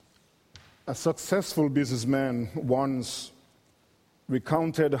A successful businessman once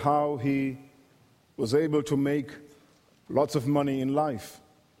recounted how he was able to make lots of money in life.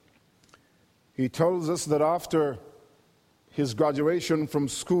 He tells us that after his graduation from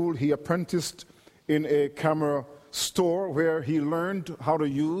school, he apprenticed in a camera store where he learned how to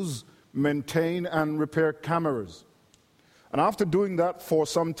use, maintain, and repair cameras. And after doing that for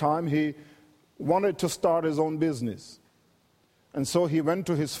some time, he wanted to start his own business. And so he went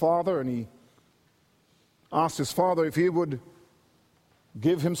to his father and he asked his father if he would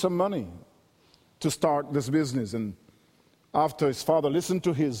give him some money to start this business. And after his father listened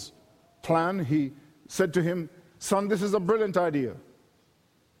to his plan, he said to him, "Son, this is a brilliant idea,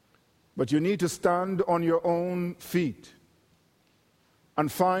 but you need to stand on your own feet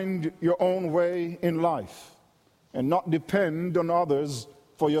and find your own way in life and not depend on others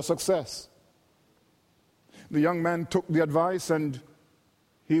for your success." The young man took the advice and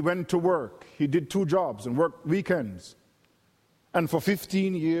he went to work. He did 2 jobs and worked weekends. And for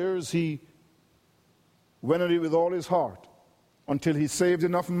 15 years he went at it with all his heart until he saved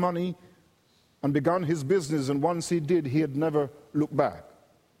enough money and began his business. And once he did, he had never looked back.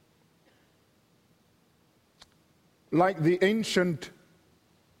 Like the ancient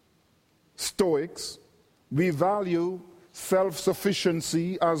Stoics, we value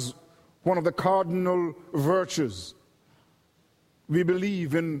self-sufficiency as one of the cardinal virtues. We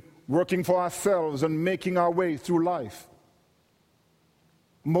believe in working for ourselves and making our way through life.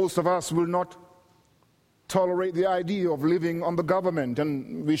 Most of us will not tolerate the idea of living on the government,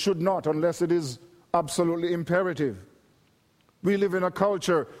 and we should not unless it is absolutely imperative. We live in a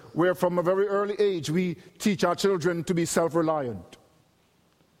culture where from a very early age we teach our children to be self-reliant.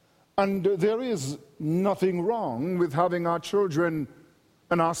 And there is nothing wrong with having our children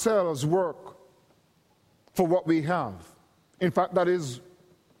and ourselves work for what we have. In fact, that is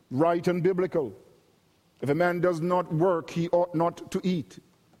right and biblical. If a man does not work, he ought not to eat.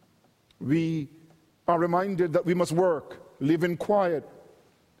 We are reminded that we must work, live in quiet,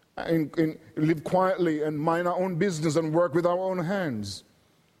 live quietly and mind our own business and work with our own hands.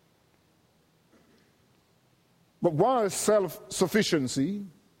 But while self-sufficiency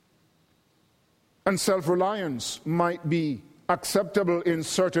and self-reliance might be acceptable in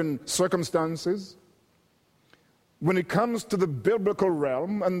certain circumstances, when it comes to the biblical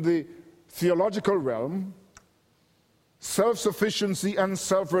realm and the theological realm, self-sufficiency and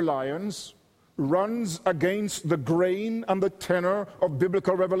self-reliance runs against the grain and the tenor of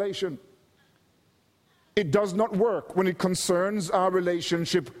biblical revelation. It does not work when it concerns our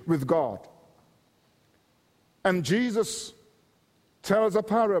relationship with God. And Jesus tells a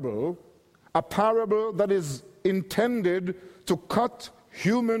parable that is intended to cut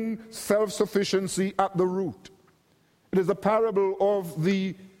human self-sufficiency at the root. It is a parable of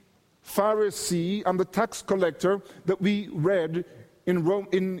the Pharisee and the tax collector that we read in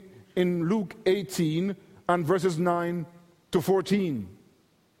Luke 18 and verses 9 to 14.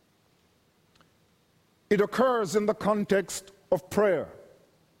 It occurs in the context of prayer.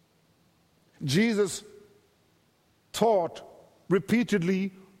 Jesus taught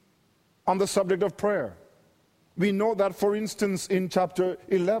repeatedly on the subject of prayer. We know that, for instance, in chapter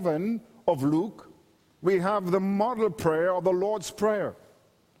 11 of Luke, we have the model prayer of the Lord's Prayer,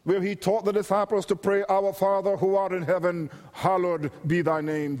 where he taught the disciples to pray, "Our Father who art in heaven, hallowed be thy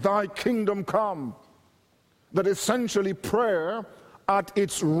name. Thy kingdom come." That essentially prayer at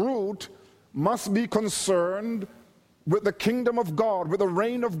its root must be concerned with the kingdom of God, with the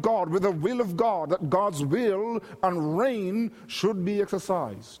reign of God, with the will of God, that God's will and reign should be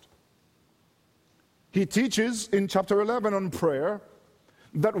exercised. He teaches in chapter 11 on prayer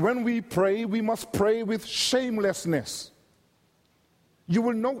that when we pray, we must pray with shamelessness. You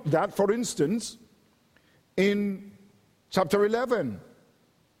will note that, for instance, in chapter 11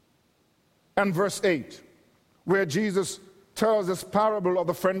 and verse 8, where Jesus tells this parable of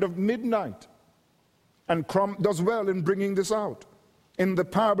the friend of midnight. And Crum does well in bringing this out. In the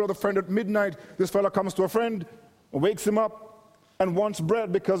parable of the friend at midnight, this fellow comes to a friend, wakes him up, and wants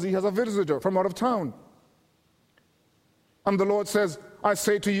bread because he has a visitor from out of town. And the Lord says, "I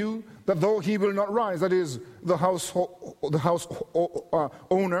say to you that though he will not rise," that is, the house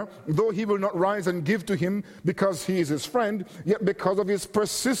owner, "though he will not rise and give to him because he is his friend, yet because of his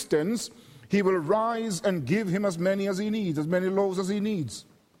persistence, he will rise and give him as many as he needs, as many loaves as he needs."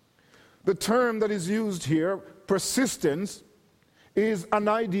 The term that is used here, persistence, is an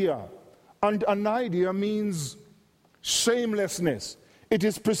idea. And an idea means shamelessness. It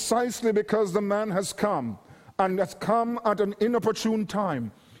is precisely because the man has come, and has come at an inopportune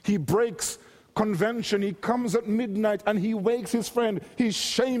time. He breaks convention. He comes at midnight and he wakes his friend. He's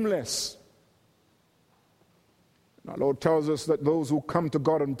shameless. Our Lord tells us that those who come to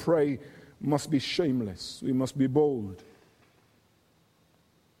God and pray must be shameless. We must be bold.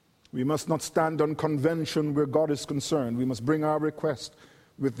 We must not stand on convention where God is concerned. We must bring our request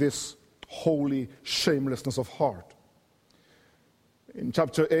with this holy shamelessness of heart. In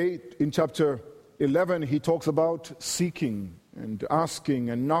chapter 11, he talks about seeking and asking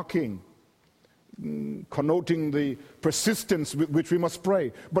and knocking, connoting the persistence with which we must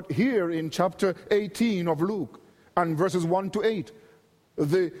pray. But here in chapter 18 of Luke and verses 1 to 8,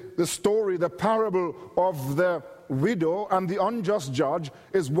 the story, the parable of the widow and the unjust judge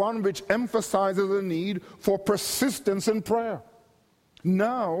is one which emphasizes the need for persistence in prayer.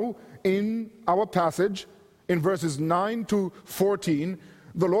 Now, in our passage, in verses 9 to 14,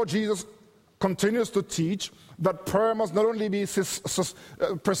 the Lord Jesus continues to teach that prayer must not only be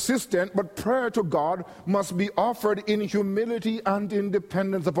persistent, but prayer to God must be offered in humility and in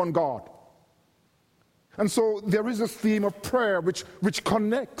dependence upon God. And so there is this theme of prayer which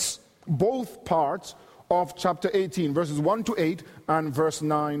connects both parts of chapter 18, verses 1 to 8 and verse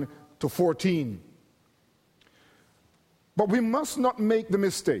 9 to 14. But we must not make the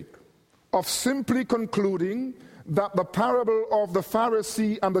mistake of simply concluding that the parable of the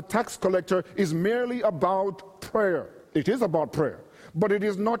Pharisee and the tax collector is merely about prayer. It is about prayer, but it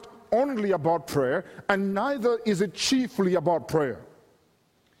is not only about prayer, and neither is it chiefly about prayer.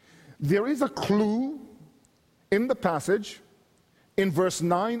 There is a clue in the passage, in verse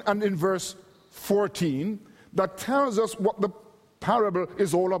 9 and in verse 14, that tells us what the parable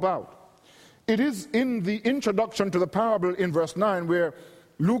is all about. It is in the introduction to the parable in verse 9 where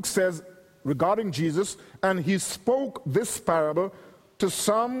Luke says regarding Jesus, and he spoke this parable to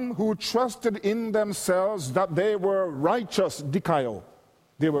some who trusted in themselves that they were righteous, dikaio.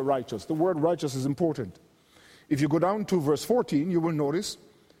 They were righteous. The word righteous is important. If you go down to verse 14, you will notice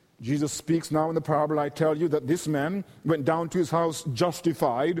Jesus speaks now in the parable, I tell you that this man went down to his house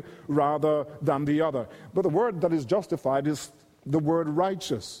justified rather than the other. But the word that is justified is the word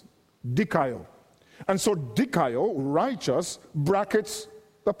righteous, dikaio. And so dikaio, righteous, brackets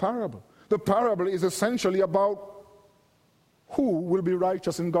the parable. The parable is essentially about who will be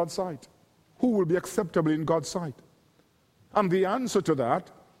righteous in God's sight, who will be acceptable in God's sight. And the answer to that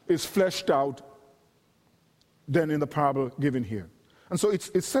is fleshed out then in the parable given here. And so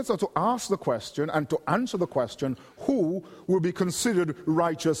it sets out to ask the question and to answer the question, who will be considered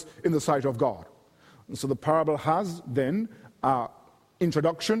righteous in the sight of God? And so the parable has then an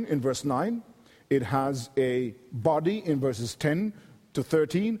introduction in verse 9. It has a body in verses 10 to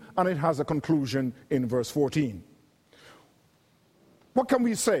 13, and it has a conclusion in verse 14. What can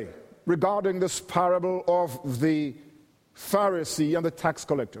we say regarding this parable of the Pharisee and the tax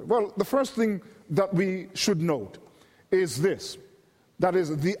collector? Well, the first thing that we should note is this. That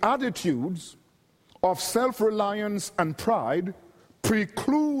is, the attitudes of self-reliance and pride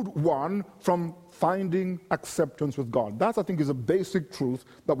preclude one from finding acceptance with God. That, I think, is a basic truth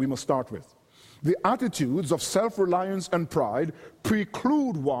that we must start with. The attitudes of self-reliance and pride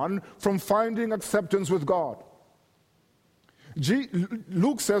preclude one from finding acceptance with God.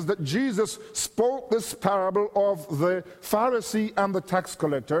 Luke says that Jesus spoke this parable of the Pharisee and the tax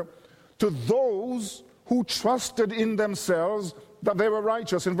collector to those who trusted in themselves that they were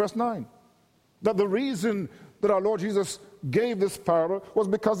righteous in verse 9. That the reason that our Lord Jesus gave this parable was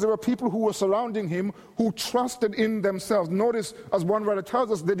because there were people who were surrounding him who trusted in themselves. Notice, as one writer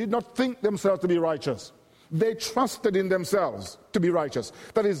tells us, they did not think themselves to be righteous. They trusted in themselves to be righteous.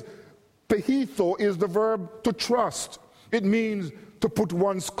 That is, pehitho is the verb to trust. It means to put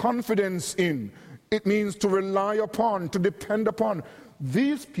one's confidence in. It means to rely upon, to depend upon.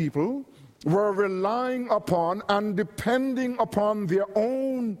 These people were relying upon and depending upon their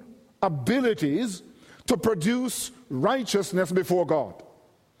own abilities to produce righteousness before God.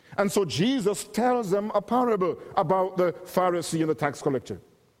 And so Jesus tells them a parable about the Pharisee and the tax collector.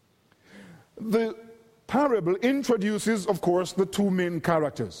 The parable introduces, of course, the two main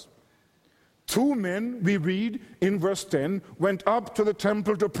characters. Two men, we read in verse 10, went up to the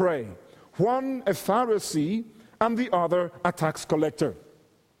temple to pray. One a Pharisee and the other a tax collector.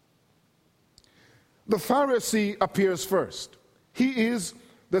 The Pharisee appears first. He is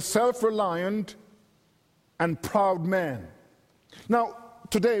the self-reliant and proud man. Now,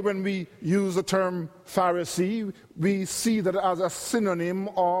 today when we use the term Pharisee, we see that as a synonym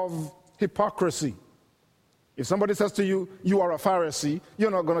of hypocrisy. If somebody says to you, you are a Pharisee,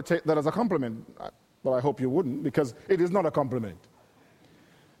 you're not going to take that as a compliment. Well, I hope you wouldn't, because it is not a compliment.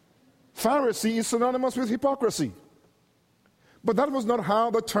 Pharisee is synonymous with hypocrisy. But that was not how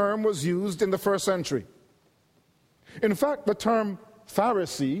the term was used in the first century. In fact, the term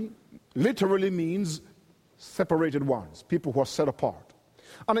Pharisee literally means separated ones, people who are set apart.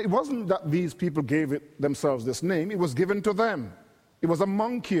 And it wasn't that these people gave themselves this name, it was given to them. It was a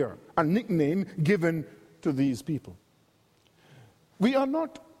monkier, a nickname given to these people. We are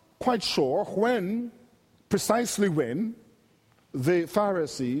not quite sure precisely when, the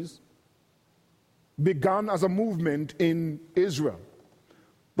Pharisees began as a movement in Israel.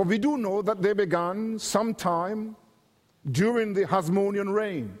 But we do know that they began sometime during the Hasmonean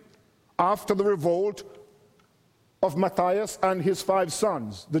reign, after the revolt of Matthias and his 5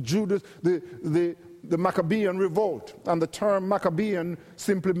 sons, the Maccabean revolt. And the term Maccabean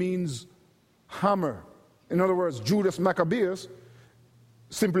simply means hammer. In other words, Judas Maccabeus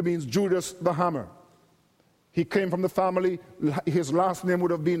simply means Judas the hammer. He came from the family, his last name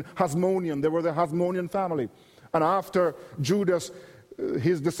would have been Hasmonean. They were the Hasmonean family. And after Judas,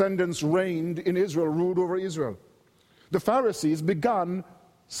 his descendants reigned in Israel, ruled over Israel. The Pharisees began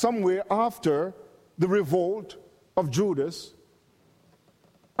somewhere after the revolt of Judas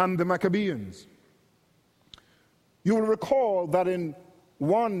and the Maccabeans. You will recall that in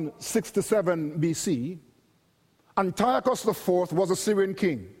 167 BC, Antiochus IV was a Syrian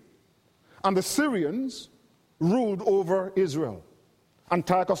king, and the Syrians ruled over Israel.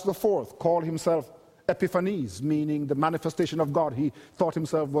 Antiochus IV called himself Epiphanes, meaning the manifestation of God. He thought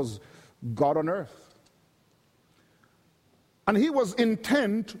himself was God on earth. And he was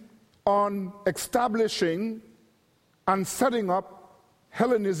intent on establishing and setting up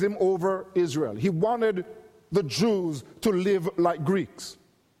Hellenism over Israel. He wanted the Jews to live like Greeks.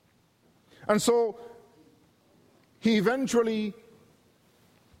 And so he eventually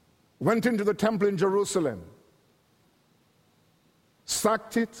went into the temple in Jerusalem,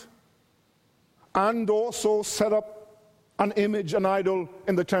 sacked it, and also set up an image, an idol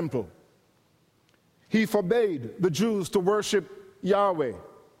in the temple. He forbade the Jews to worship Yahweh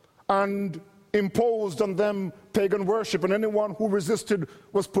and imposed on them pagan worship, and anyone who resisted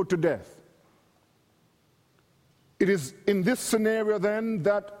was put to death. It is in this scenario then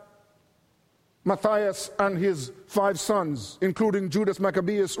that Matthias and his 5 sons, including Judas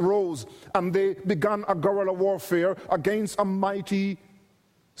Maccabeus, rose, and they began a guerrilla warfare against a mighty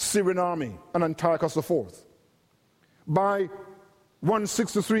Syrian army, and Antiochus IV. By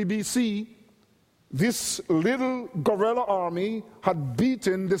 163 BC, this little guerrilla army had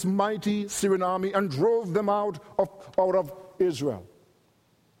beaten this mighty Syrian army and drove them out of Israel.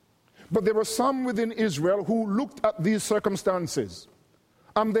 But there were some within Israel who looked at these circumstances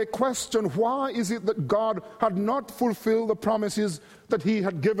and they questioned, why is it that God had not fulfilled the promises that he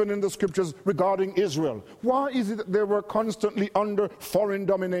had given in the scriptures regarding Israel? Why is it that they were constantly under foreign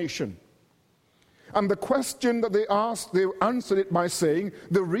domination? And the question that they asked, they answered it by saying,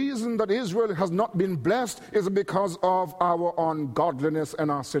 the reason that Israel has not been blessed is because of our ungodliness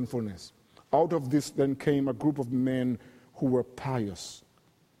and our sinfulness. Out of this then came a group of men who were pious,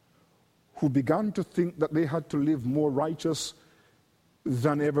 who began to think that they had to live more righteous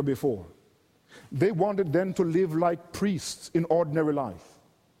than ever before. They wanted then to live like priests in ordinary life.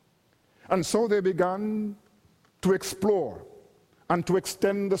 And so they began to explore and to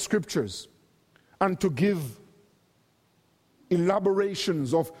extend the scriptures and to give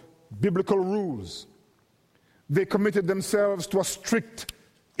elaborations of biblical rules. They committed themselves to a strict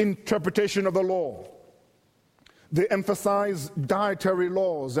interpretation of the law. They emphasized dietary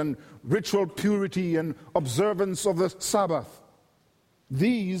laws and ritual purity and observance of the Sabbath.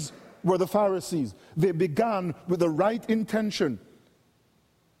 These were the Pharisees. They began with the right intention,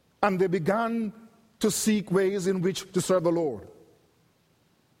 and they began to seek ways in which to serve the Lord.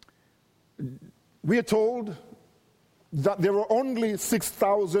 We are told that there were only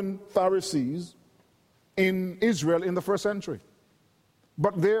 6,000 Pharisees in Israel in the first century,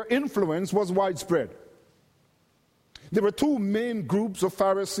 but their influence was widespread. There were 2 main groups of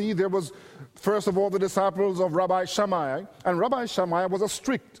Pharisees. There was, first of all, the disciples of Rabbi Shammai, and Rabbi Shammai was a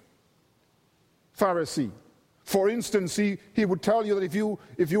strict Pharisee. For instance, he would tell you that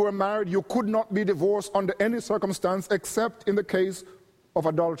if you were married, you could not be divorced under any circumstance except in the case of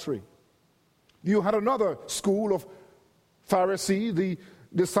adultery. You had another school of Pharisee, the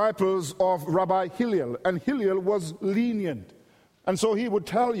disciples of Rabbi Hillel, and Hillel was lenient. And so he would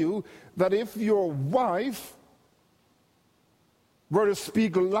tell you that if your wife were to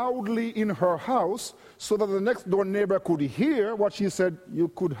speak loudly in her house so that the next door neighbor could hear what she said, you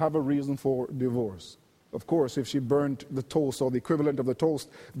could have a reason for divorce. Of course, if she burnt the toast or the equivalent of the toast,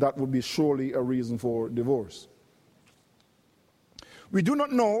 that would be surely a reason for divorce. We do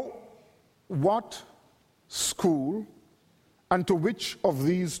not know what school and to which of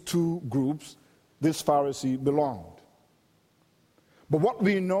these 2 groups this Pharisee belonged. But what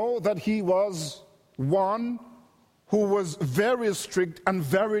we know that he was one who was very strict and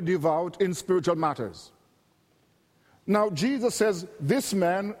very devout in spiritual matters. Now, Jesus says this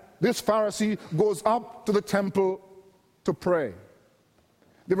man, this Pharisee, goes up to the temple to pray.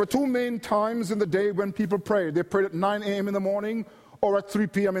 There were two main times in the day when people prayed. They prayed at 9 a.m. in the morning or at 3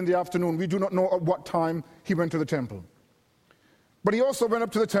 p.m. in the afternoon. We do not know at what time he went to the temple. But he also went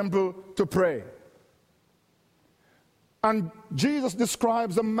up to the temple to pray. And Jesus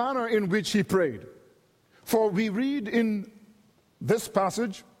describes the manner in which he prayed. For we read in this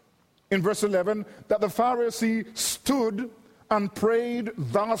passage, in verse 11, that the Pharisee stood and prayed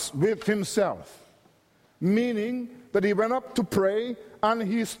thus with himself, meaning that he went up to pray and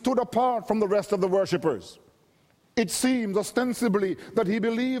he stood apart from the rest of the worshippers. It seems ostensibly that he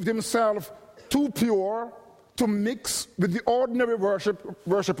believed himself too pure to mix with the ordinary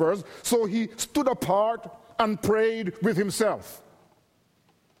worshippers, so he stood apart and prayed with himself.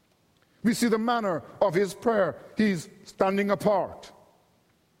 We see the manner of his prayer. He's standing apart.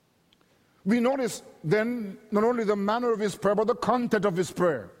 We notice then not only the manner of his prayer, but the content of his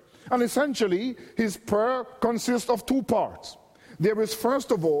prayer. And essentially, his prayer consists of two parts. There is,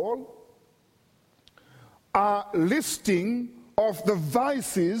 first of all, a listing of the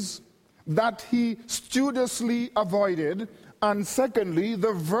vices that he studiously avoided, and secondly,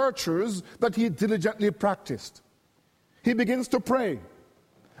 the virtues that he diligently practiced. He begins to pray,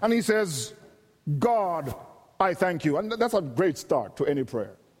 and he says, God, I thank you. And that's a great start to any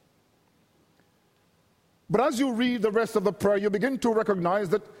prayer. But as you read the rest of the prayer, you begin to recognize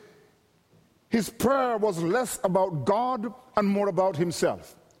that his prayer was less about God and more about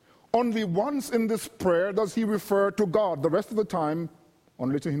himself. Only once in this prayer does he refer to God. The rest of the time,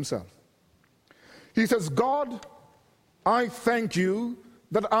 only to himself. He says, God, I thank you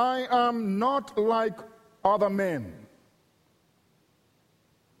that I am not like other men.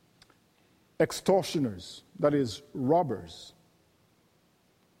 Extortioners, that is, robbers.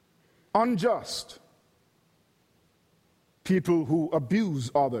 Unjust. People who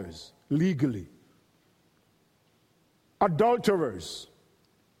abuse others legally. Adulterers,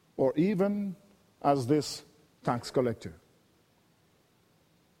 or even as this tax collector.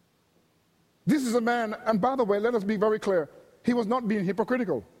 This is a man, and by the way, let us be very clear, he was not being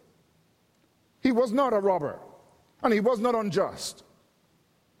hypocritical. He was not a robber, and he was not unjust,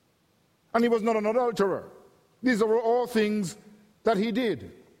 and he was not an adulterer. These were all things that he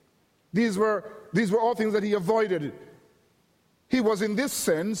did. These were all things that he avoided. He was, in this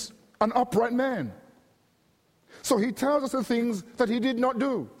sense, an upright man. So he tells us the things that he did not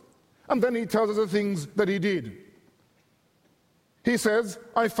do, and then he tells us the things that he did. He says,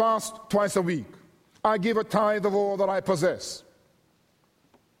 I fast twice a week. I give a tithe of all that I possess.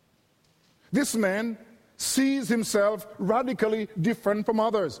 This man sees himself radically different from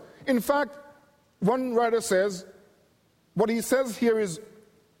others. In fact, one writer says, what he says here is,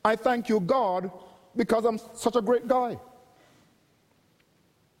 I thank you, God, because I'm such a great guy.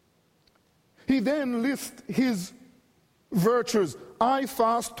 He then lists his virtues. I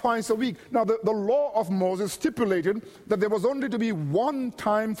fast twice a week. Now, the law of Moses stipulated that there was only to be one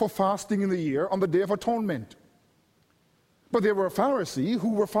time for fasting in the year, on the Day of Atonement. But there were Pharisees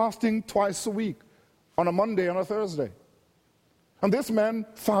who were fasting twice a week, on a Monday and a Thursday. And this man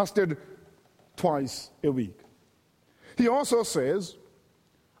fasted twice a week. He also says,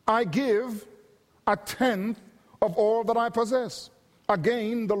 I give a tenth of all that I possess.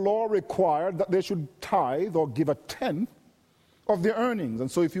 Again, the law required that they should tithe or give a tenth of their earnings. And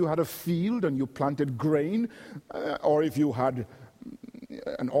so if you had a field and you planted grain, or if you had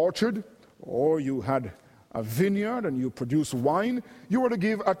an orchard, or you had a vineyard and you produce wine, you were to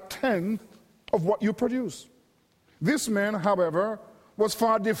give a tenth of what you produce. This man, however, was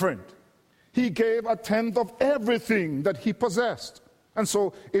far different. He gave a tenth of everything that he possessed. And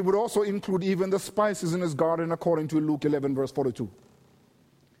so it would also include even the spices in his garden, according to Luke 11, verse 42.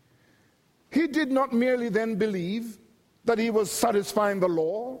 He did not merely then believe that he was satisfying the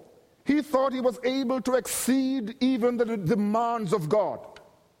law. He thought he was able to exceed even the demands of God.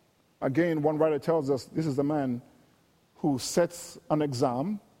 Again, one writer tells us this is the man who sets an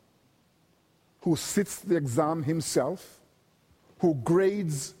exam, who sits the exam himself, who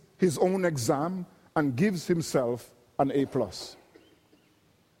grades his own exam and gives himself an A+.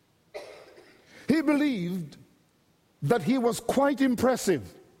 He believed that he was quite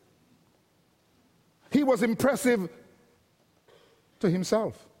impressive. He was impressive to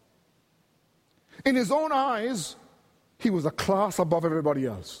himself. In his own eyes, he was a class above everybody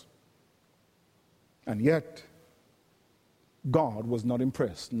else. And yet, God was not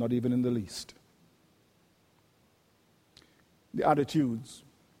impressed, not even in the least. The attitudes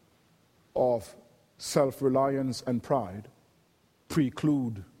of self-reliance and pride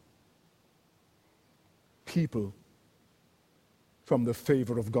preclude people from the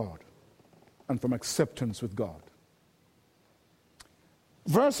favor of God and from acceptance with God.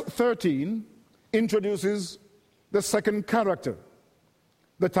 Verse 13 introduces the second character,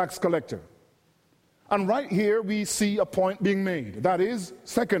 the tax collector. And right here we see a point being made. That is,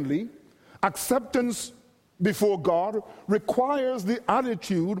 secondly, acceptance before God requires the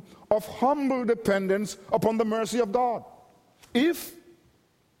attitude of humble dependence upon the mercy of God. If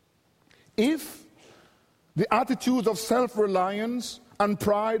the attitudes of self-reliance and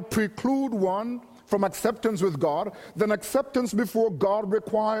pride preclude one from acceptance with God, then acceptance before God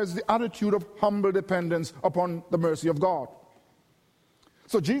requires the attitude of humble dependence upon the mercy of God.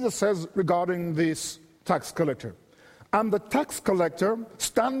 So Jesus says regarding this tax collector, and the tax collector,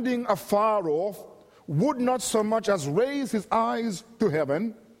 standing afar off, would not so much as raise his eyes to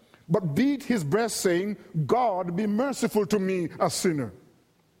heaven, but beat his breast, saying, God, be merciful to me, a sinner.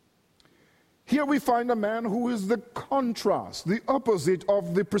 Here we find a man who is the contrast, the opposite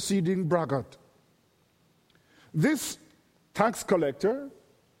of the preceding braggart. This tax collector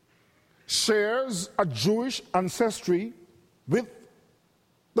shares a Jewish ancestry with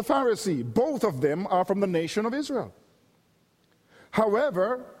the Pharisee. Both of them are from the nation of Israel.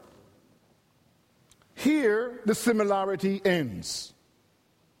 However, here the similarity ends.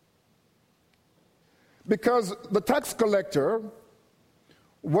 Because the tax collector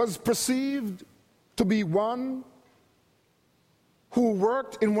was perceived to be one who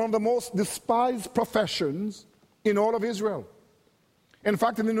worked in one of the most despised professions in all of Israel. In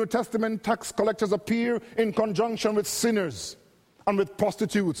fact, in the New Testament, tax collectors appear in conjunction with sinners and with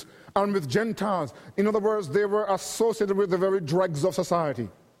prostitutes and with Gentiles. In other words, they were associated with the very dregs of society.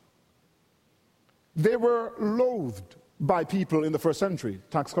 They were loathed by people in the first century,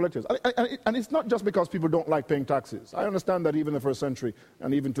 tax collectors. And it's not just because people don't like paying taxes. I understand that even in the first century,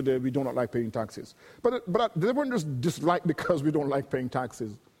 and even today, we do not like paying taxes. But they weren't just disliked because we don't like paying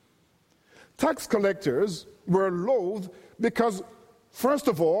taxes. Tax collectors were loathed because, first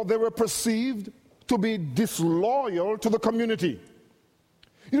of all, they were perceived to be disloyal to the community.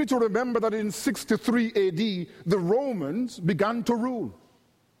 You need to remember that in 63 AD, the Romans began to rule.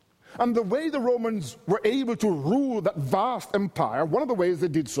 And the way the Romans were able to rule that vast empire, one of the ways they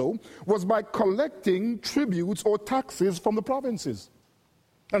did so was by collecting tributes or taxes from the provinces.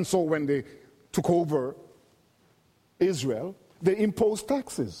 And so when they took over Israel, they imposed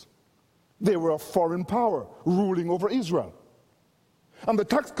taxes. They were a foreign power ruling over Israel. And the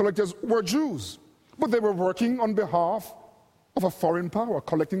tax collectors were Jews, but they were working on behalf of a foreign power,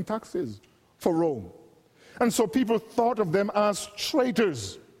 collecting taxes for Rome. And so people thought of them as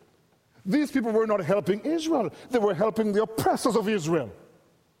traitors. These people were not helping Israel. They were helping the oppressors of Israel.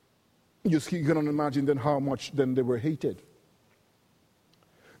 You can imagine then how much then they were hated.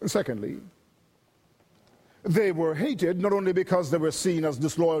 And secondly, they were hated not only because they were seen as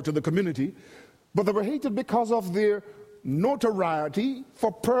disloyal to the community, but they were hated because of their notoriety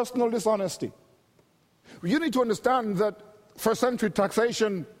for personal dishonesty. You need to understand that first century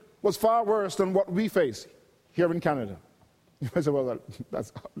taxation was far worse than what we face here in Canada. You might say, well,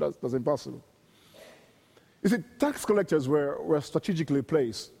 that's impossible. You see, tax collectors were strategically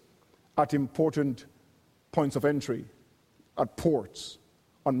placed at important points of entry, at ports,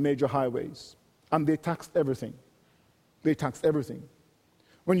 on major highways, and they taxed everything. They taxed everything.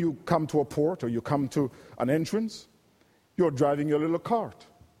 When you come to a port or you come to an entrance, you're driving your little cart,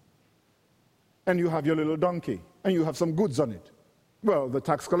 and you have your little donkey, and you have some goods on it. Well, the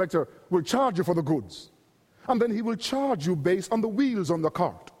tax collector will charge you for the goods. And then he will charge you based on the wheels on the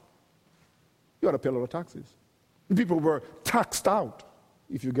cart. You ought to pay a lot of taxes. People were taxed out,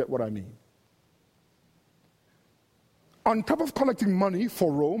 if you get what I mean. On top of collecting money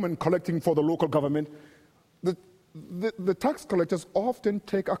for Rome and collecting for the local government, the tax collectors often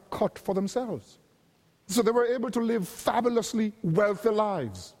take a cut for themselves. So they were able to live fabulously wealthy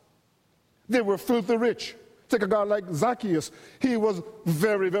lives. They were filthy rich. Take a guy like Zacchaeus. He was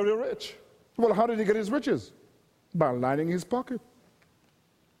very, very rich. Well, how did he get his riches? By lining his pocket,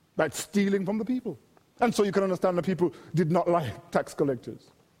 by stealing from the people. And so you can understand that people did not like tax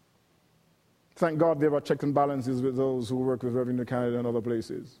collectors. Thank God there were checks and balances with those who work with Revenue Canada and other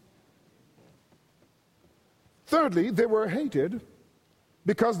places. Thirdly, they were hated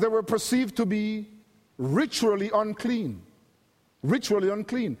because they were perceived to be ritually unclean. Ritually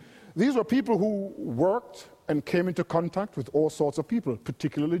unclean. These were people who worked and came into contact with all sorts of people,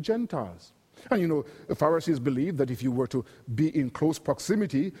 particularly Gentiles. And you know, the Pharisees believed that if you were to be in close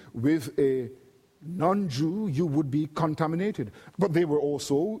proximity with a non-Jew, you would be contaminated. But they were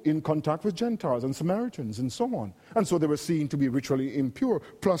also in contact with Gentiles and Samaritans and so on. And so they were seen to be ritually impure.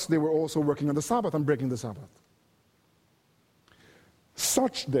 Plus, they were also working on the Sabbath and breaking the Sabbath.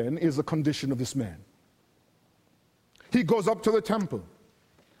 Such, then, is the condition of this man. He goes up to the temple,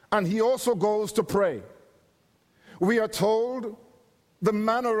 and he also goes to pray. We are told the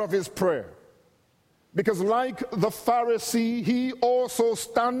manner of his prayer, because like the Pharisee, he also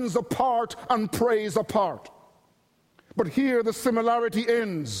stands apart and prays apart. But here the similarity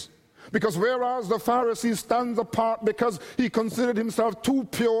ends, because whereas the Pharisee stands apart because he considered himself too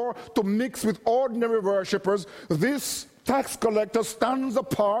pure to mix with ordinary worshippers, this tax collector stands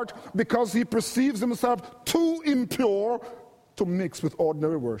apart because he perceives himself too impure to mix with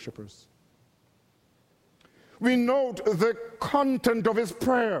ordinary worshippers. We note the content of his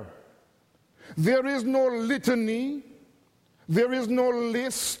prayer. There is no litany, there is no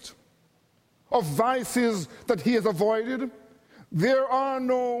list of vices that he has avoided. There are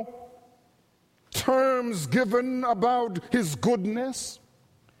no terms given about his goodness.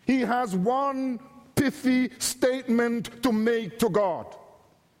 He has one pithy statement to make to God.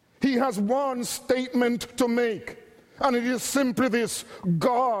 He has one statement to make, and it is simply this: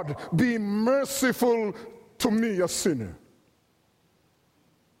 God, be merciful to me, a sinner.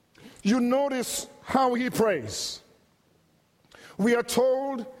 You notice how he prays. We are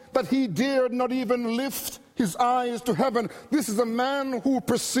told that he dared not even lift his eyes to heaven. This is a man who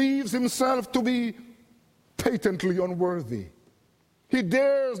perceives himself to be patently unworthy. He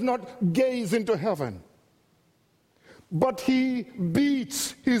dares not gaze into heaven, but he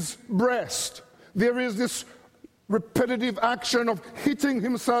beats his breast. There is this repetitive action of hitting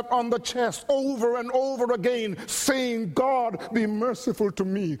himself on the chest over and over again, saying, God, be merciful to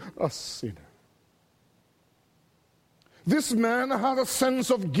me, a sinner. This man has a sense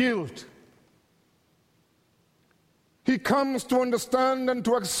of guilt. He comes to understand and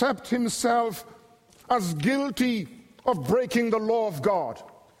to accept himself as guilty of breaking the law of God.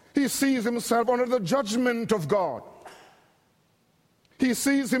 He sees himself under the judgment of God. He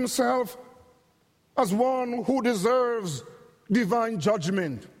sees himself as one who deserves divine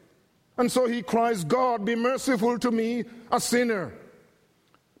judgment. And so he cries, God, be merciful to me, a sinner.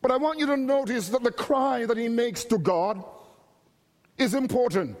 But I want you to notice that the cry that he makes to God is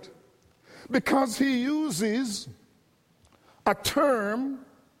important, because he uses a term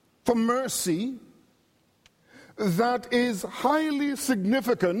for mercy that is highly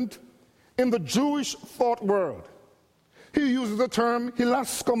significant in the Jewish thought world. He uses the term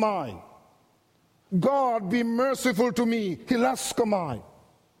hilaskomai. God, be merciful to me, hilaskomai.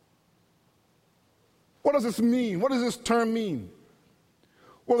 What does this mean? What does this term mean?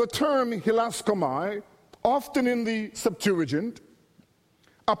 Well, the term hilaskomai, often in the Septuagint,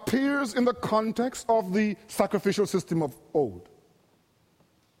 appears in the context of the sacrificial system of old.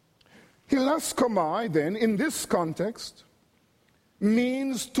 Hilaskomai, then, in this context,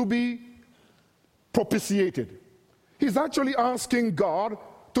 means to be propitiated. He's actually asking God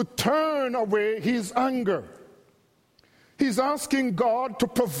to turn away his anger. He's asking God to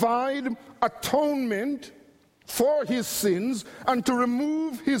provide atonement for his sins and to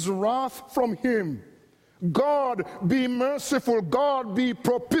remove his wrath from him. God, be merciful. God, be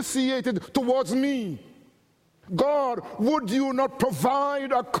propitiated towards me. God, would you not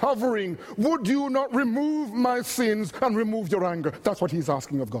provide a covering? Would you not remove my sins and remove your anger? That's what he's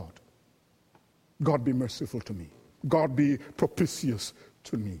asking of God. God, be merciful to me. God, be propitious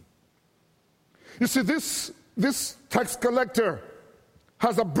to me. You see, this tax collector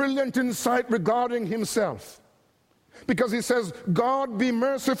has a brilliant insight regarding himself, because he says, God, be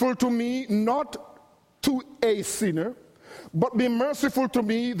merciful to me, not to a sinner, but be merciful to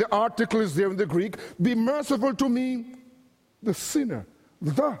me, the article is there in the Greek, be merciful to me, the sinner,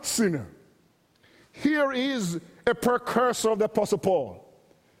 the sinner. Here is a precursor of the Apostle Paul.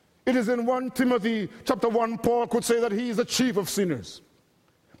 It is in 1 Timothy chapter 1, Paul could say that he is the chief of sinners.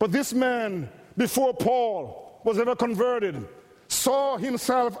 But this man, before Paul was ever converted, saw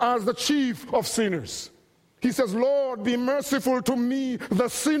himself as the chief of sinners. He says, Lord, be merciful to me, the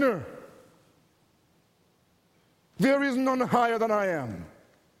sinner. There is none higher than I am.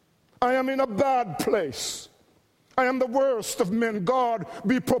 I am in a bad place. I am the worst of men. God,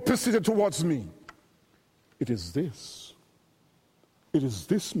 be propitiated towards me. It is this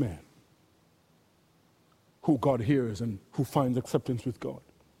man who God hears and who finds acceptance with God.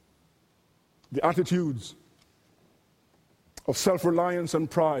 The attitudes of self-reliance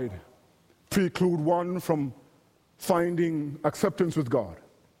and pride preclude one from finding acceptance with God.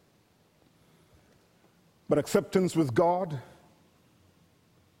 But acceptance with God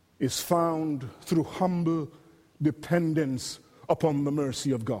is found through humble dependence upon the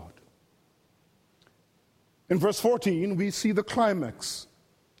mercy of God. In verse 14, we see the climax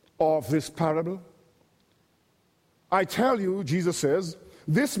of this parable. I tell you, Jesus says,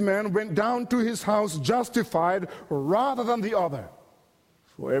 this man went down to his house justified rather than the other.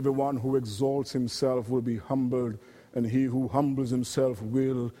 For everyone who exalts himself will be humbled, and he who humbles himself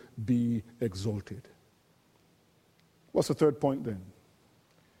will be exalted. What's the third point then?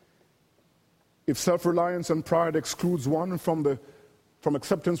 If self-reliance and pride excludes one from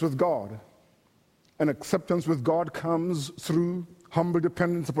acceptance with God, and acceptance with God comes through humble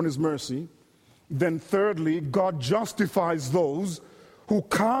dependence upon his mercy, then thirdly, God justifies those who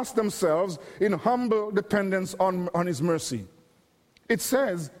cast themselves in humble dependence on his mercy. It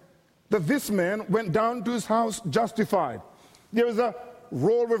says that this man went down to his house justified. There is a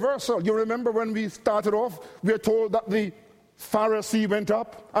role reversal. You remember when we started off, we are told that the Pharisee went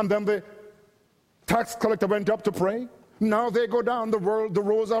up and then the tax collector went up to pray. Now they go down, the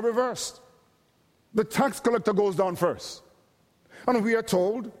roles are reversed. The tax collector goes down first. And we are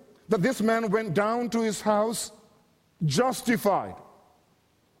told that this man went down to his house justified.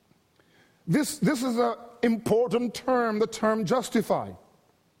 This is an important term, the term justified.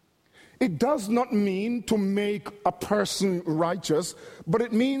 It does not mean to make a person righteous, but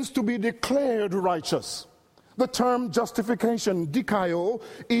it means to be declared righteous. The term justification, dikaio,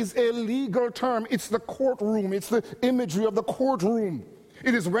 is a legal term. It's the courtroom. It's the imagery of the courtroom.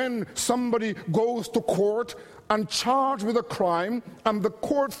 It is when somebody goes to court and charged with a crime, and the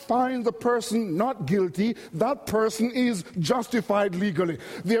court finds the person not guilty, that person is justified legally.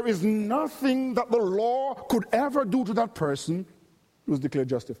 There is nothing that the law could ever do to that person who is declared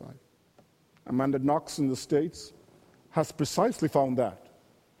justified. Amanda Knox in the States has precisely found that,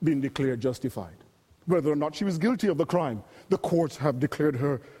 being declared justified. Whether or not she was guilty of the crime, the courts have declared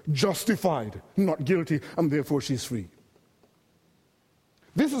her justified, not guilty, and therefore she's free.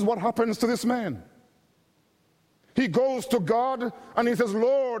 This is what happens to this man. He goes to God and he says,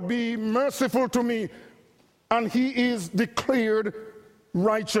 Lord, be merciful to me. And he is declared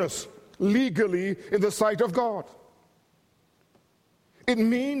righteous legally in the sight of God. It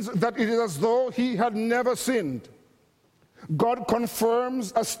means that it is as though he had never sinned. God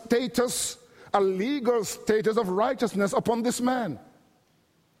confirms a status, a legal status of righteousness upon this man.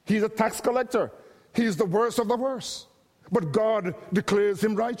 He's a tax collector. He's the worst of the worst. But God declares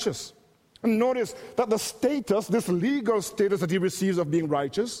him righteous. And notice that the status, this legal status that he receives of being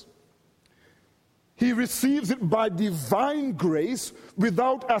righteous, he receives it by divine grace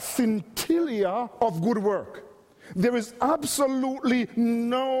without a scintilla of good work. There is absolutely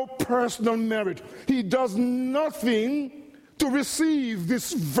no personal merit. He does nothing to receive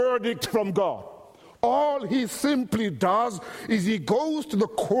this verdict from God. All he simply does is he goes to the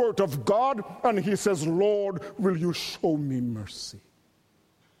court of God and he says, Lord, will you show me mercy?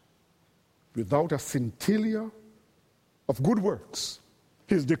 Without a scintilla of good works,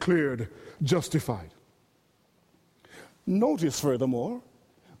 he is declared justified. Notice furthermore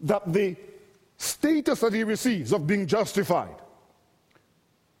that the status that he receives of being justified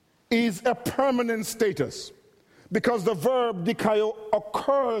is a permanent status, because the verb dikaio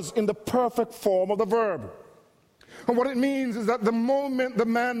occurs in the perfect form of the verb. And what it means is that the moment the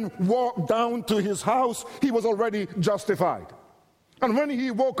man walked down to his house, he was already justified. And when he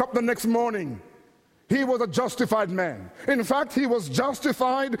woke up the next morning, he was a justified man. In fact, he was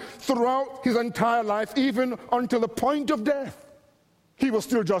justified throughout his entire life, even until the point of death. He was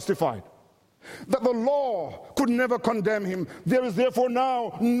still justified. That the law could never condemn him. There is therefore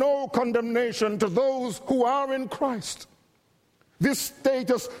now no condemnation to those who are in Christ. This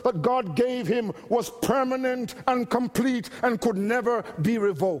status that God gave him was permanent and complete and could never be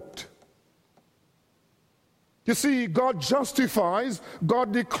revoked. You see, God justifies,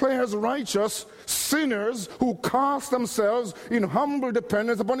 God declares righteous sinners who cast themselves in humble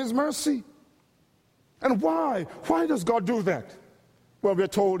dependence upon his mercy. And why? Why does God do that? Well, we're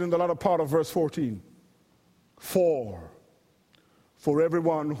told in the latter part of verse 14, For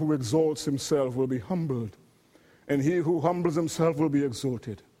everyone who exalts himself will be humbled, and he who humbles himself will be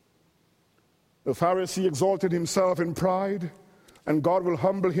exalted. The Pharisee exalted himself in pride, and God will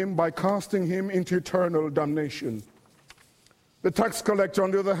humble him by casting him into eternal damnation. The tax collector,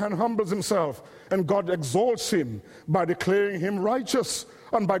 on the other hand, humbles himself, and God exalts him by declaring him righteous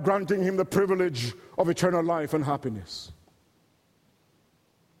and by granting him the privilege of eternal life and happiness.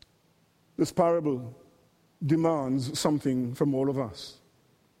 This parable demands something from all of us.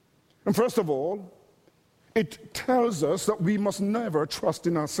 And first of all, it tells us that we must never trust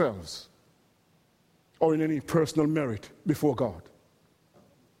in ourselves or in any personal merit before God.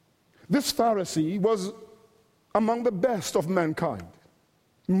 This Pharisee was among the best of mankind,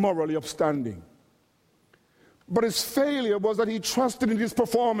 morally upstanding. But his failure was that he trusted in his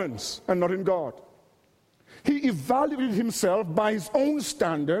performance and not in God. He evaluated himself by his own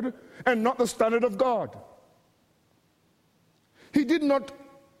standard and not the standard of God. He did not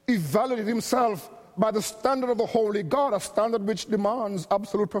evaluate himself by the standard of the holy God, a standard which demands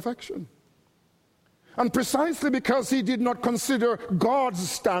absolute perfection. And precisely because he did not consider God's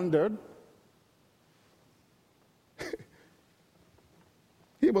standard,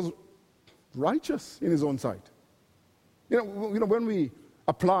 he was righteous in his own sight. You know, when we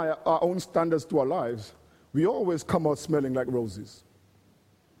apply our own standards to our lives, we always come out smelling like roses.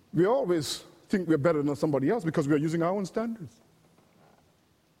 We always think we're better than somebody else because we're using our own standards.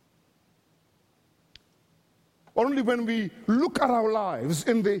 Only when we look at our lives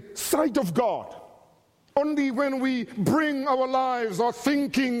in the sight of God, only when we bring our lives, our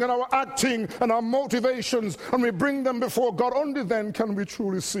thinking and our acting and our motivations, and we bring them before God, only then can we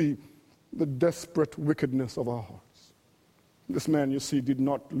truly see the desperate wickedness of our hearts. This man, you see, did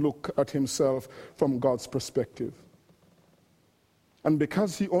not look at himself from God's perspective. And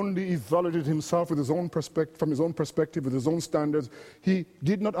because he only evaluated himself with his own from his own perspective, with his own standards, he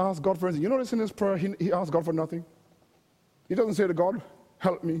did not ask God for anything. You notice in his prayer, he asked God for nothing. He doesn't say to God,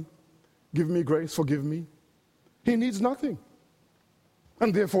 help me, give me grace, forgive me. He needs nothing.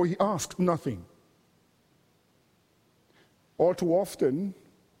 And therefore he asked nothing. All too often,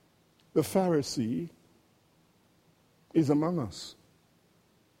 the Pharisee is among us.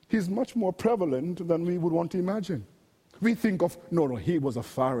 He's much more prevalent than we would want to imagine. We think of, no, he was a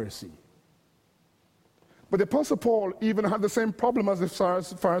Pharisee. But the Apostle Paul even had the same problem as the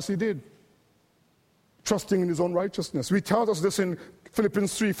Pharisee did, trusting in his own righteousness. He tells us this in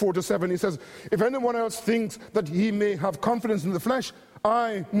Philippians 3:4-7. He says, if anyone else thinks that he may have confidence in the flesh,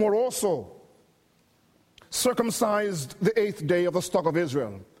 I more also, circumcised the 8th day of the stock of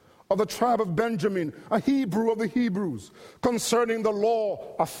Israel, of the tribe of Benjamin, a Hebrew of the Hebrews, concerning the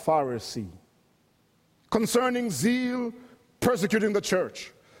law, a Pharisee, concerning zeal, persecuting the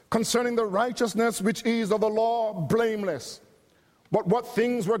church, concerning the righteousness which is of the law, blameless. But what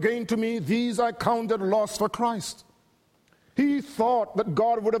things were gained to me, these I counted loss for Christ. He thought that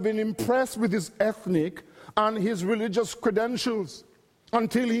God would have been impressed with his ethnic and his religious credentials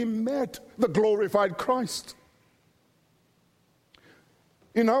until he met the glorified Christ.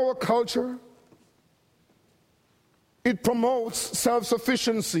 In our culture, it promotes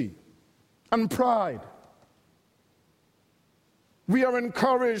self-sufficiency and pride. We are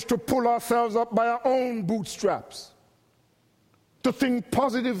encouraged to pull ourselves up by our own bootstraps, to think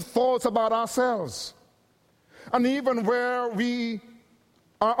positive thoughts about ourselves. And even where we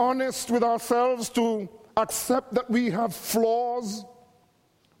are honest with ourselves to accept that we have flaws,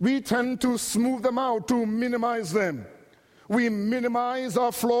 we tend to smooth them out, to minimize them. We minimize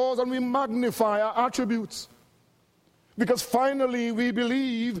our flaws and we magnify our attributes. Because finally we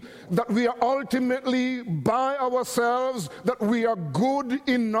believe that we are ultimately by ourselves, that we are good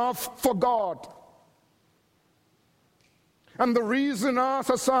enough for God. And the reason our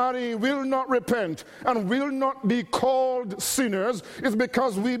society will not repent and will not be called sinners is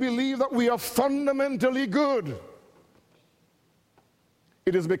because we believe that we are fundamentally good.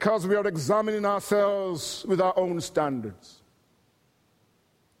 It is because we are examining ourselves with our own standards.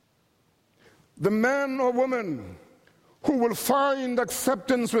 The man or woman who will find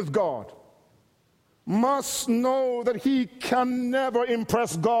acceptance with God must know that he can never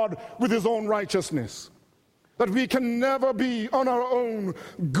impress God with his own righteousness, that we can never be on our own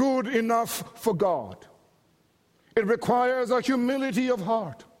good enough for God. It requires a humility of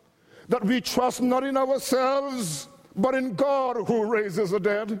heart, that we trust not in ourselves but in God who raises the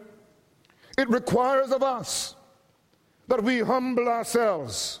dead. It requires of us that we humble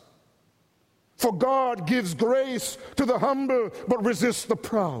ourselves, for God gives grace to the humble but resists the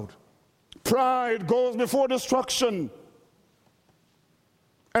proud. Pride goes before destruction,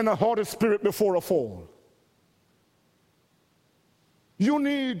 and a haughty spirit before a fall. You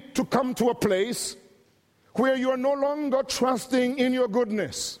need to come to a place where you are no longer trusting in your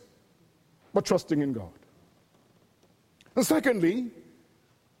goodness, but trusting in God. And secondly,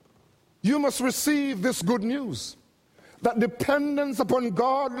 you must receive this good news, that dependence upon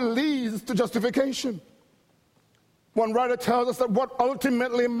God leads to justification. One writer tells us that what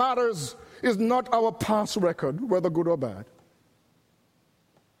ultimately matters is not our past record, whether good or bad.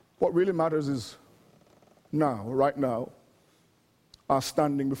 What really matters is now, right now, our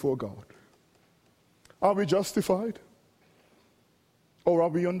standing before God. Are we justified? Or are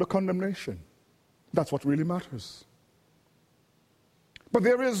we under condemnation? That's what really matters. But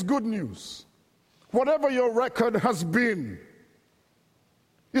there is good news. Whatever your record has been,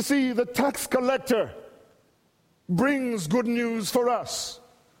 you see, the tax collector brings good news for us.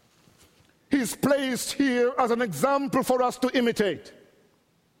 He's placed here as an example for us to imitate.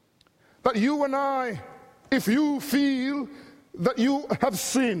 That you and I, if you feel that you have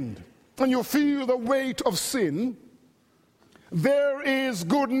sinned and you feel the weight of sin, there is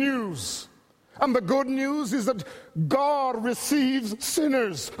good news. And the good news is that God receives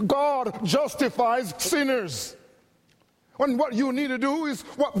sinners. God justifies sinners. And what you need to do is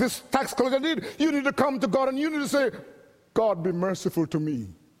what this tax collector did. You need to come to God and you need to say, God, be merciful to me,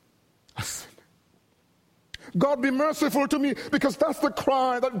 a sinner. God, be merciful to me, because that's the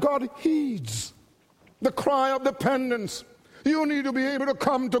cry that God heeds. The cry of dependence. You need to be able to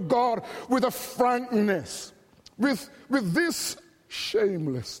come to God with a frankness, with this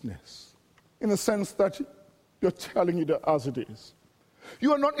shamelessness, in the sense that you're telling it as it is.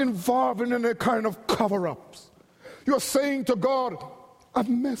 You are not involved in any kind of cover-ups. You're saying to God, I've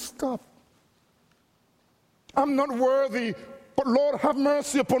messed up. I'm not worthy, but Lord, have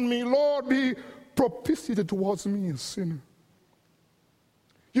mercy upon me. Lord, be propitiated towards me, a sinner.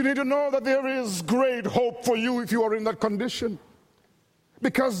 You need to know that there is great hope for you if you are in that condition.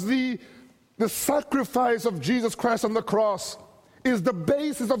 Because the sacrifice of Jesus Christ on the cross is the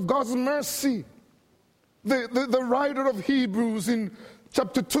basis of God's mercy. The writer of Hebrews in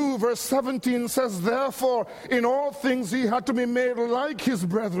chapter 2, verse 17 says, therefore, in all things he had to be made like his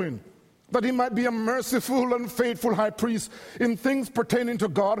brethren, that he might be a merciful and faithful high priest in things pertaining to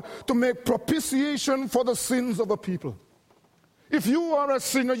God, to make propitiation for the sins of the people. If you are a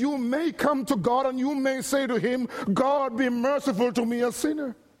sinner, you may come to God and you may say to him, God, be merciful to me, a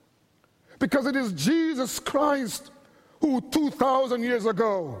sinner. Because it is Jesus Christ who 2,000 years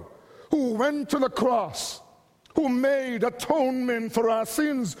ago, who went to the cross, who made atonement for our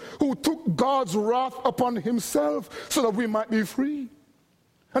sins, who took God's wrath upon himself so that we might be free.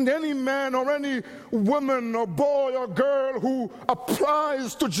 And any man or any woman or boy or girl who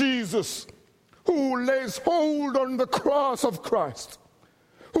applies to Jesus, who lays hold on the cross of Christ,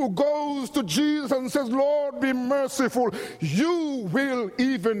 who goes to Jesus and says, Lord, be merciful, you will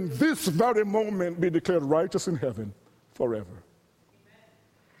even this very moment be declared righteous in heaven forever. Amen.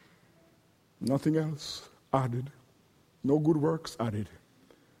 Nothing else added, no good works added,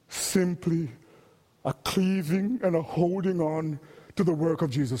 simply a cleaving and a holding on to the work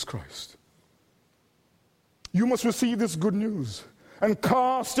of Jesus Christ. You must receive this good news and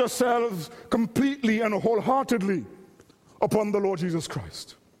cast yourselves completely and wholeheartedly upon the Lord Jesus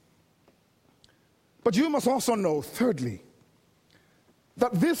Christ. But you must also know, thirdly,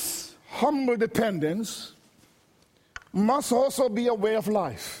 that this humble dependence must also be a way of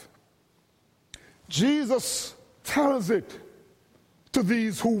life. Jesus tells it to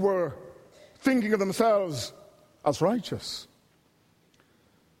these who were thinking of themselves as righteous.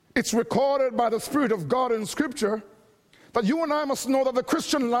 It's recorded by the Spirit of God in Scripture that you and I must know that the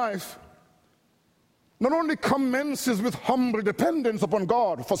Christian life not only commences with humble dependence upon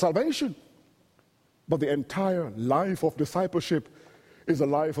God for salvation, but the entire life of discipleship is a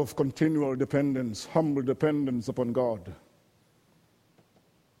life of continual dependence, humble dependence upon God.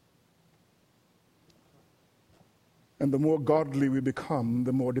 And the more godly we become,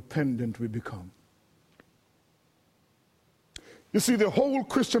 the more dependent we become. You see, the whole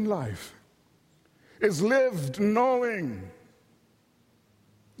Christian life is lived knowing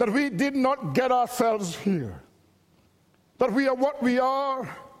that we did not get ourselves here, that we are what we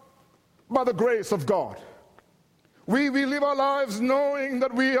are by the grace of God. We live our lives knowing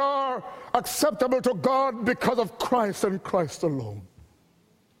that we are acceptable to God because of Christ and Christ alone.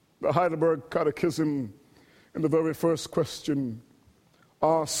 The Heidelberg Catechism, in the very first question,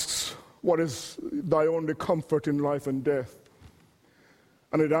 asks, what is thy only comfort in life and death?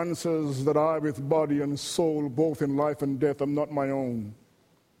 And it answers that I, with body and soul, both in life and death, am not my own,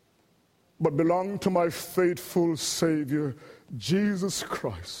 but belong to my faithful Savior, Jesus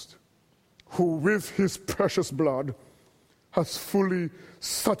Christ, who with his precious blood has fully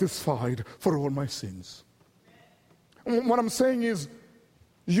satisfied for all my sins. And what I'm saying is,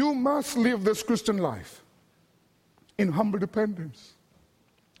 you must live this Christian life in humble dependence.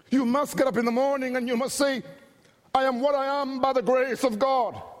 You must get up in the morning and you must say, I am what I am by the grace of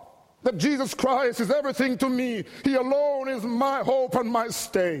God. That Jesus Christ is everything to me. He alone is my hope and my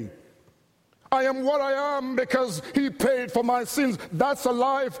stay. I am what I am because he paid for my sins. That's a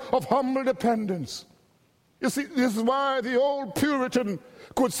life of humble dependence. You see, this is why the old Puritan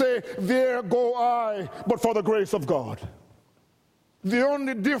could say, there go I, but for the grace of God. The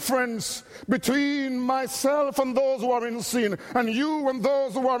only difference between myself and those who are in sin, and you and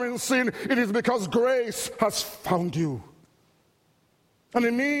those who are in sin, it is because grace has found you. And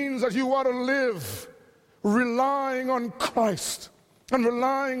it means that you ought to live relying on Christ and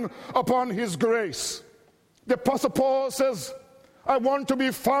relying upon his grace. The Apostle Paul says, I want to be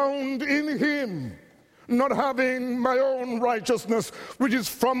found in him, not having my own righteousness, which is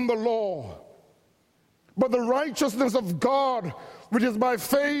from the law, but the righteousness of God, which is by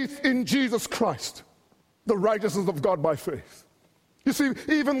faith in Jesus Christ. The righteousness of God by faith. You see,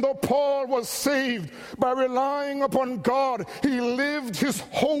 even though Paul was saved by relying upon God, he lived his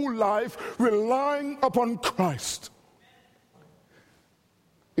whole life relying upon Christ.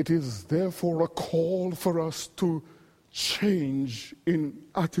 It is therefore a call for us to change in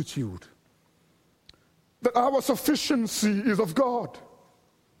attitude. That our sufficiency is of God.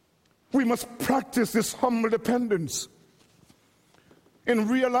 We must practice this humble dependence in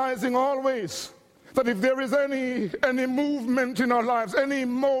realizing always that if there is any movement in our lives, any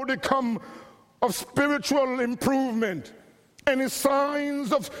modicum of spiritual improvement, any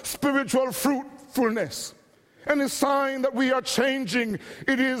signs of spiritual fruitfulness, any sign that we are changing,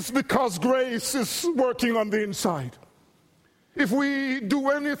 it is because grace is working on the inside. If we do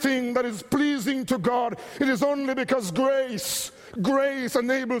anything that is pleasing to God, it is only because grace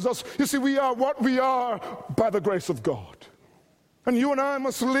enables us. You see, we are what we are by the grace of God. And you and I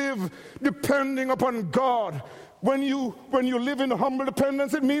must live depending upon God. When you live in humble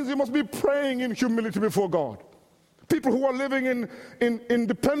dependence, it means you must be praying in humility before God. People who are living in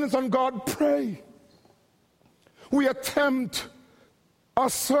dependence on God pray. We attempt our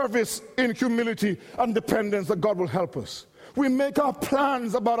service in humility and dependence that God will help us. We make our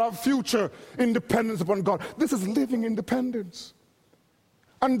plans about our future in dependence upon God. This is living in dependence.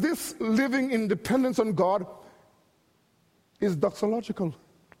 And this living in dependence on God is doxological.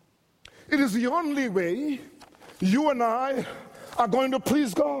 It is the only way you and I are going to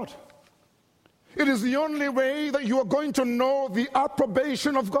please God. It is the only way that you are going to know the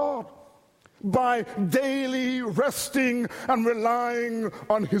approbation of God, by daily resting and relying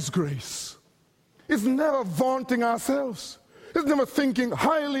on his grace. It's never vaunting ourselves. It's never thinking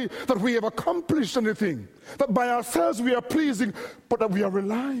highly that we have accomplished anything, that by ourselves we are pleasing, but that we are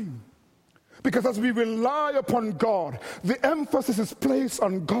relying. Because as we rely upon God, the emphasis is placed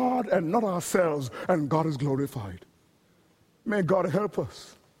on God and not ourselves, and God is glorified. May God help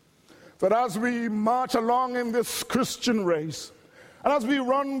us, that as we march along in this Christian race, and as we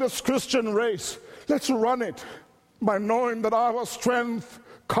run this Christian race, let's run it by knowing that our strength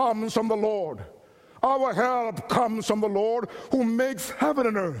comes from the Lord. Our help comes from the Lord who makes heaven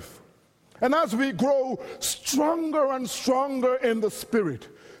and earth. And as we grow stronger and stronger in the Spirit,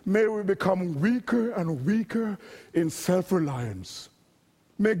 may we become weaker and weaker in self-reliance.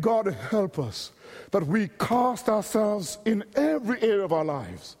 May God help us that we cast ourselves in every area of our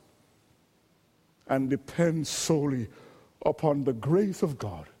lives and depend solely upon the grace of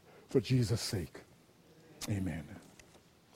God for Jesus' sake. Amen.